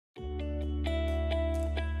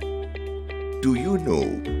Do you know?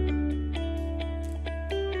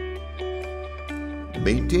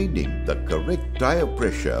 Maintaining the correct tire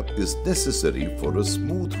pressure is necessary for a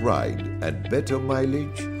smooth ride and better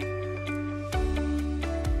mileage.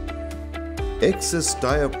 Excess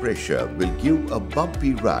tire pressure will give a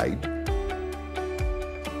bumpy ride,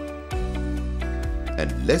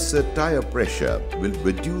 and lesser tire pressure will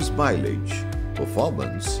reduce mileage,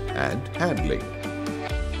 performance and handling.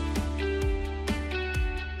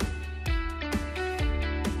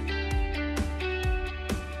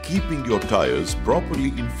 Keeping your tires properly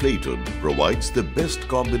inflated provides the best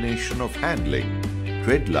combination of handling,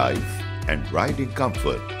 tread life and riding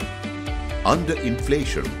comfort.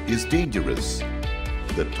 Underinflation is dangerous.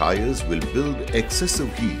 The tires will build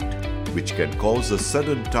excessive heat, which can cause a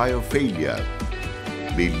sudden tire failure,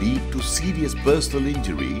 may lead to serious personal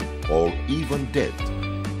injury or even death.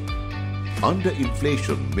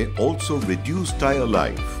 Underinflation may also reduce tire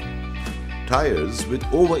life. Tires with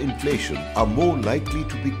overinflation are more likely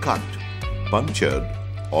to be cut, punctured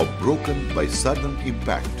or broken by sudden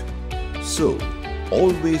impact. So,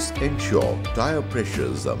 always ensure tire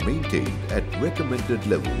pressures are maintained at recommended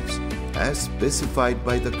levels as specified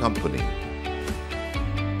by the company.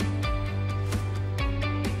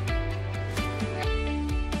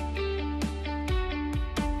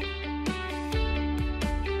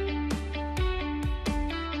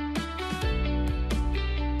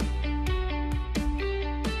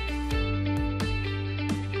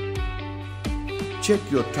 Check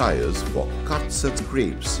your tires for cuts and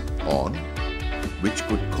scrapes on which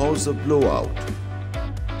could cause a blowout.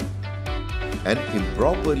 An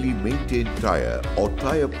improperly maintained tire or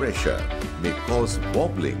tire pressure may cause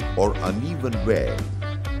wobbling or uneven wear,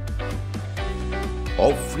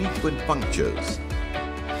 or frequent punctures,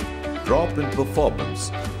 drop in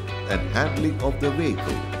performance and handling of the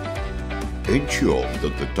vehicle. Ensure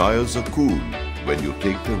that the tires are cool when you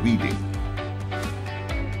take the reading.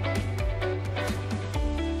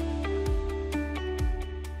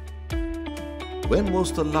 When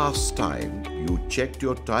was the last time you checked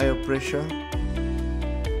your tire pressure?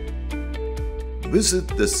 Visit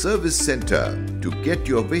the service center to get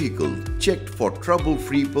your vehicle checked for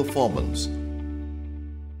trouble-free performance